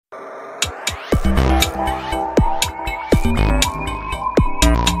Hey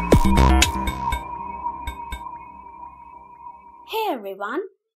everyone,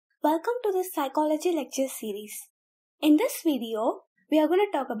 welcome to this psychology lecture series. In this video, we are going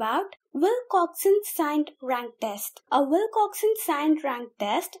to talk about Wilcoxon Signed Rank test. A Wilcoxon Signed Rank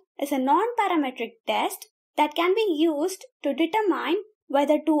test is a non-parametric test that can be used to determine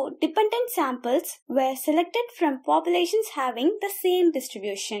whether two dependent samples were selected from populations having the same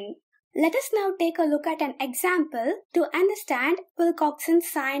distribution. Let us now take a look at an example to understand Wilcoxon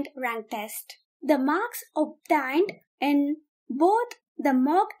Signed Rank test. The marks obtained in both the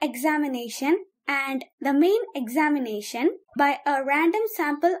mock examination and the main examination by a random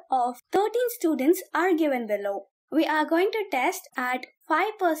sample of 13 students are given below. We are going to test at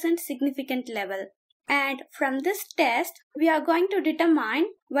 5% significant level, and from this test we are going to determine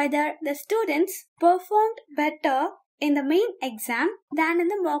whether the students performed better in the main exam than in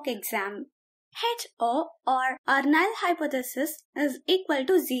the mock exam. HO or our null hypothesis is equal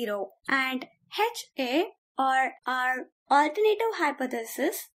to 0 and HA or our alternative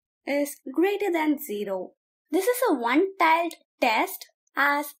hypothesis is greater than 0. This is a one-tiled test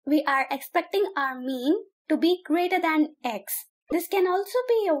as we are expecting our mean to be greater than x. This can also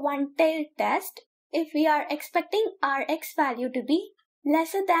be a one-tailed test if we are expecting our x value to be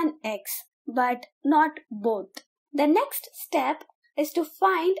lesser than x, but not both. The next step is to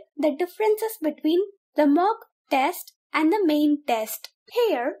find the differences between the mock test and the main test.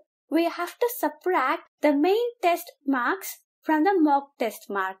 Here, we have to subtract the main test marks from the mock test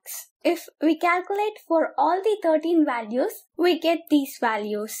marks. If we calculate for all the 13 values, we get these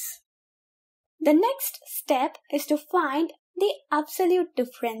values. The next step is to find the absolute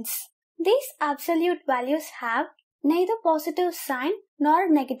difference. These absolute values have neither positive sign nor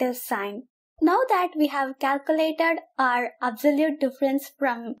negative sign. Now that we have calculated our absolute difference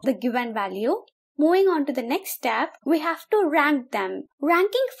from the given value, moving on to the next step, we have to rank them.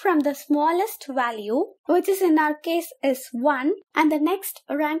 Ranking from the smallest value, which is in our case is 1, and the next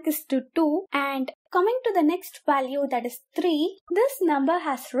rank is to 2, and coming to the next value that is 3, this number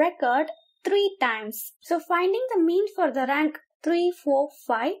has recurred 3 times. So finding the mean for the rank 3, 4,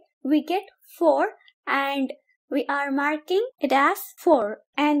 5, we get 4 and we are marking it as 4.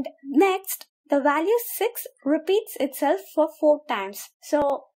 And next, the value 6 repeats itself for 4 times.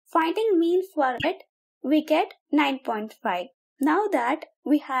 So finding mean for it, we get 9.5. Now that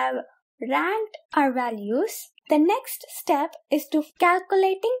we have ranked our values, the next step is to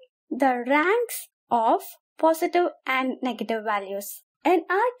calculating the ranks of positive and negative values. In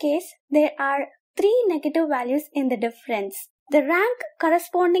our case, there are 3 negative values in the difference. The rank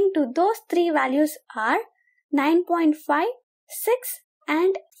corresponding to those 3 values are 9.5, 6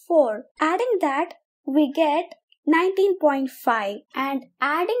 and 4. Adding that, we get 19.5, and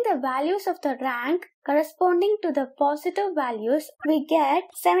adding the values of the rank corresponding to the positive values, we get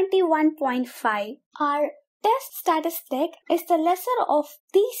 71.5. Our test statistic is the lesser of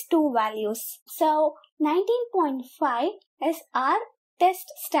these two values. So 19.5 is our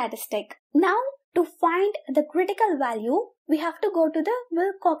test statistic. Now to find the critical value, we have to go to the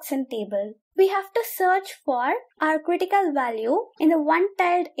Wilcoxon table. We have to search for our critical value in the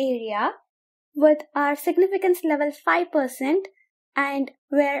one-tiled area with our significance level 5% and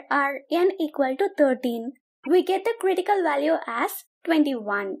where our n equal to 13. We get the critical value as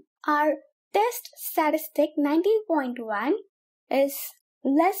 21. Our test statistic 19.1 is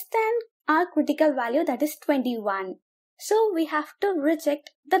less than our critical value, that is 21. So we have to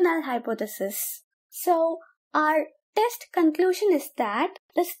reject the null hypothesis. So our test conclusion is that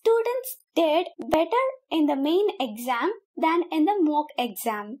the students did better in the main exam than in the mock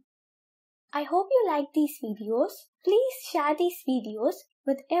exam. I hope you like these videos. Please share these videos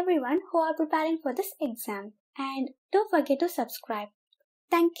with everyone who are preparing for this exam. And don't forget to subscribe.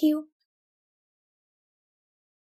 Thank you.